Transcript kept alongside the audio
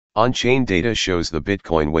On-chain data shows the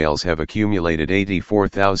Bitcoin whales have accumulated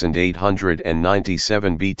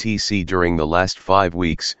 84,897 BTC during the last 5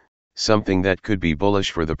 weeks, something that could be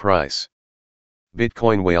bullish for the price.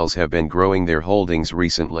 Bitcoin whales have been growing their holdings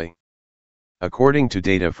recently. According to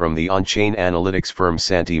data from the on-chain analytics firm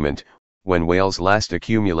Sentiment, when whales last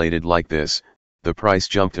accumulated like this, the price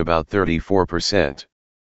jumped about 34%.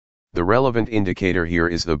 The relevant indicator here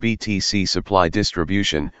is the BTC supply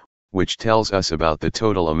distribution, which tells us about the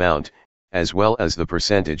total amount, as well as the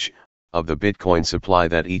percentage, of the Bitcoin supply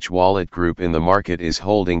that each wallet group in the market is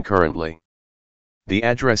holding currently. The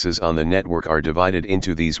addresses on the network are divided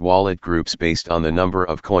into these wallet groups based on the number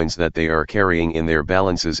of coins that they are carrying in their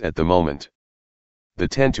balances at the moment. The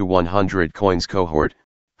 10 to 100 coins cohort,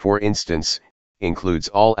 for instance, includes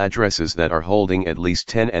all addresses that are holding at least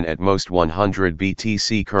 10 and at most 100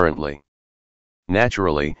 BTC currently.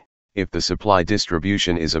 Naturally, if the supply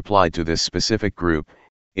distribution is applied to this specific group,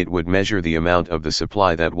 it would measure the amount of the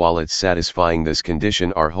supply that wallets satisfying this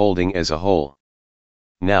condition are holding as a whole.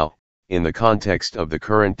 Now, in the context of the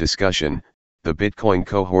current discussion, the Bitcoin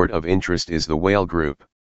cohort of interest is the whale group.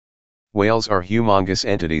 Whales are humongous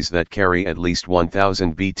entities that carry at least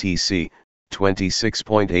 1,000 BTC,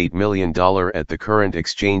 $26.8 million at the current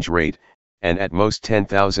exchange rate, and at most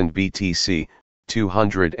 10,000 BTC,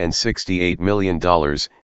 $268 million,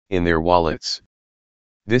 in their wallets.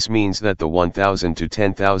 This means that the 1,000 to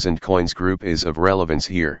 10,000 coins group is of relevance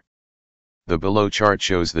here. The below chart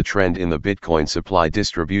shows the trend in the Bitcoin supply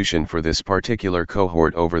distribution for this particular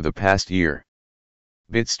cohort over the past year.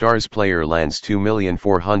 BitStar's player lands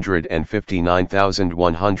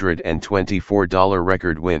 $2,459,124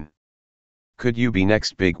 record win. Could you be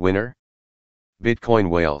next big winner? Bitcoin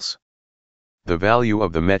whales. The value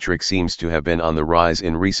of the metric seems to have been on the rise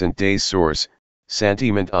in recent days. Source,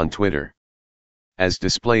 Sentiment on Twitter. As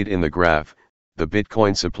displayed in the graph, the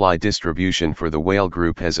Bitcoin supply distribution for the whale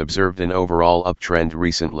group has observed an overall uptrend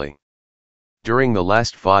recently. During the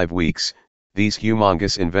last 5 weeks, these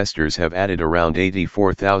humongous investors have added around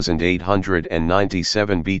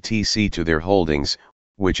 84,897 BTC to their holdings,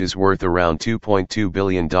 which is worth around $2.2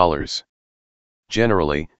 billion.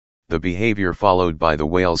 Generally, the behavior followed by the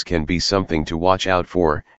whales can be something to watch out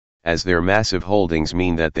for, as their massive holdings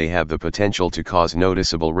mean that they have the potential to cause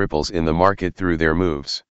noticeable ripples in the market through their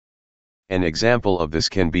moves. An example of this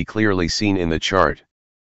can be clearly seen in the chart.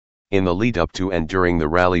 In the lead up to and during the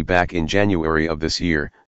rally back in January of this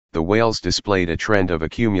year, the whales displayed a trend of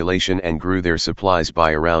accumulation and grew their supplies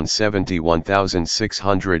by around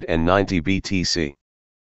 71,690 BTC.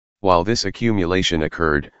 While this accumulation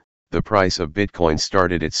occurred, the price of Bitcoin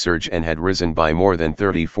started its surge and had risen by more than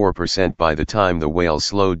 34% by the time the whales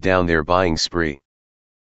slowed down their buying spree.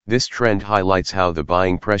 This trend highlights how the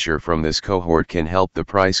buying pressure from this cohort can help the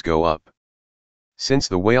price go up. Since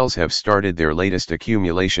the whales have started their latest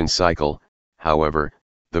accumulation cycle, however,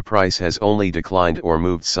 the price has only declined or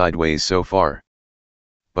moved sideways so far.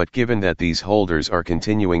 But given that these holders are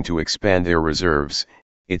continuing to expand their reserves,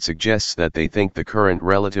 it suggests that they think the current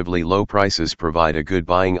relatively low prices provide a good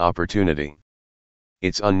buying opportunity.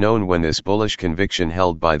 It's unknown when this bullish conviction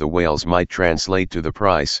held by the whales might translate to the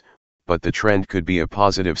price, but the trend could be a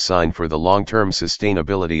positive sign for the long-term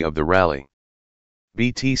sustainability of the rally.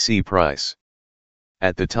 BTC price.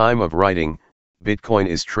 At the time of writing, Bitcoin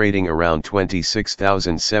is trading around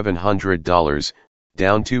 $26,700,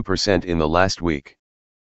 down 2% in the last week.